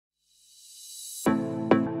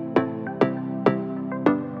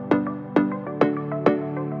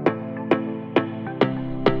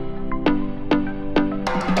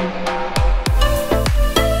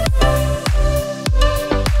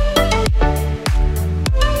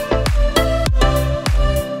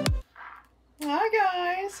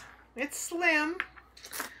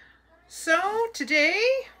Today,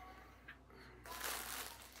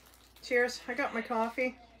 cheers, I got my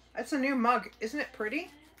coffee. It's a new mug. Isn't it pretty?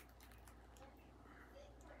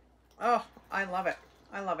 Oh, I love it.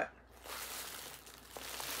 I love it.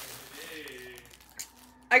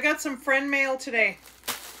 I got some friend mail today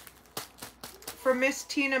from Miss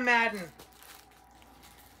Tina Madden.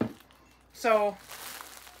 So,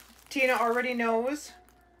 Tina already knows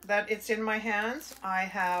that it's in my hands. I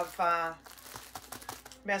have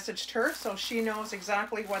messaged her, so she knows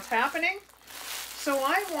exactly what's happening. So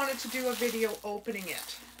I wanted to do a video opening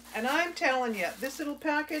it. And I'm telling you, this little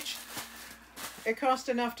package, it cost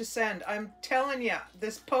enough to send. I'm telling you,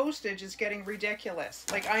 this postage is getting ridiculous.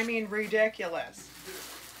 Like, I mean ridiculous.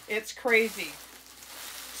 It's crazy.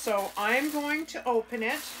 So I'm going to open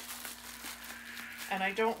it. And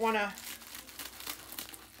I don't want to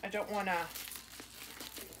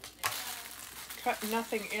cut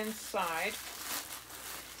nothing inside.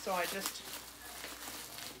 So I just,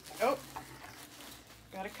 oh,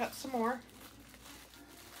 gotta cut some more.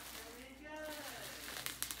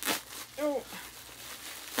 Oh,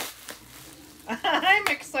 I'm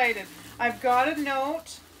excited. I've got a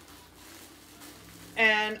note,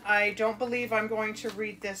 and I don't believe I'm going to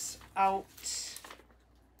read this out.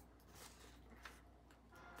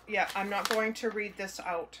 Yeah, I'm not going to read this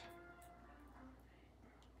out.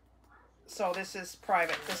 So this is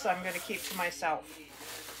private. This I'm going to keep to myself.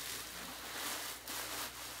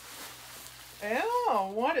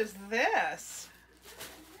 Oh, what is this?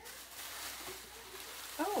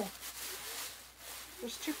 Oh,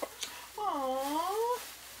 there's two parts. Aww.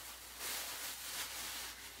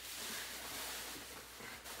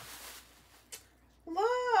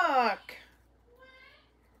 Look.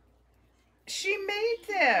 She made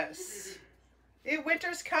this.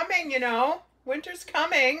 Winter's coming, you know. Winter's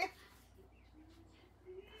coming.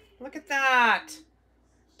 Look at that.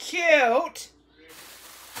 Cute.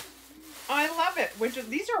 I love it. Winter,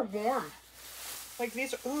 these are warm. Like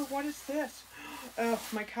these are, oh, what is this? Oh,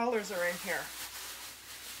 my colors are in here.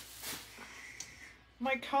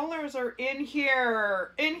 My colors are in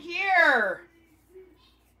here. In here.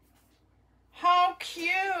 How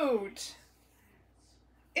cute.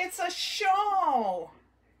 It's a shawl.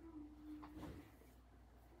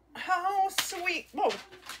 How sweet. Whoa.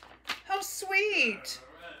 How sweet.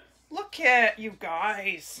 Look at you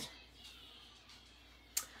guys.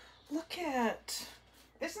 Look at.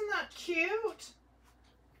 Isn't that cute?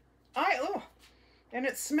 Oh, and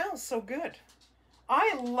it smells so good.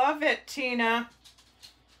 I love it, Tina.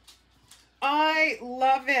 I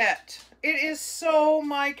love it. It is so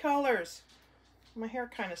my colors. My hair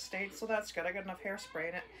kind of stayed, so that's good. I got enough hairspray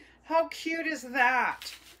in it. How cute is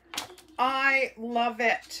that? I love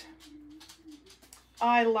it.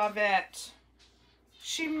 I love it.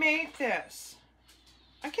 She made this.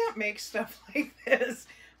 I can't make stuff like this.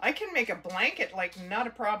 I can make a blanket, like, not a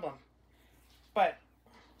problem. But,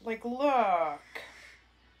 like, look.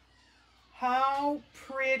 How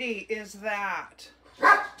pretty is that?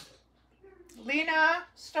 Lena,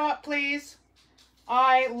 stop, please.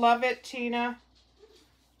 I love it, Tina.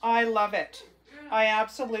 I love it. I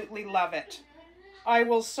absolutely love it. I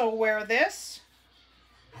will so wear this.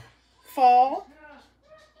 Fall.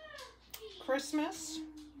 Christmas.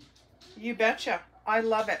 You betcha. I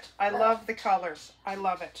love it. I love the colors. I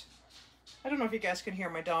love it. I don't know if you guys can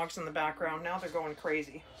hear my dogs in the background. Now they're going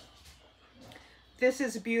crazy. This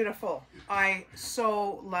is beautiful. I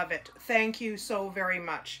so love it. Thank you so very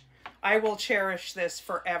much. I will cherish this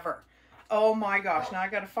forever. Oh my gosh. Now I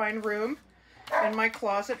got to find room in my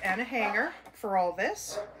closet and a hanger for all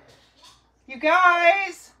this. You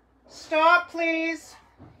guys, stop please.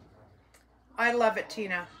 I love it,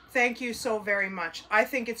 Tina. Thank you so very much. I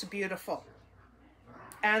think it's beautiful.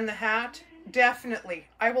 And the hat, definitely.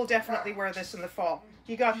 I will definitely wear this in the fall.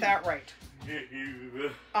 You got that right.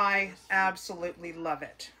 I absolutely love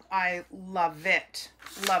it. I love it.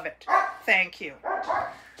 Love it. Thank you.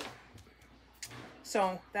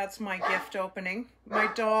 So that's my gift opening. My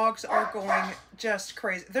dogs are going just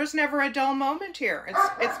crazy. There's never a dull moment here.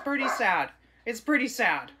 It's pretty sad. It's pretty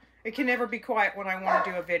sad. It can never be quiet when I want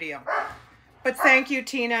to do a video. But thank you,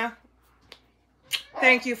 Tina.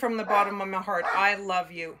 Thank you from the bottom of my heart. I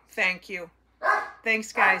love you. Thank you.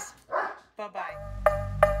 Thanks, guys. Bye-bye.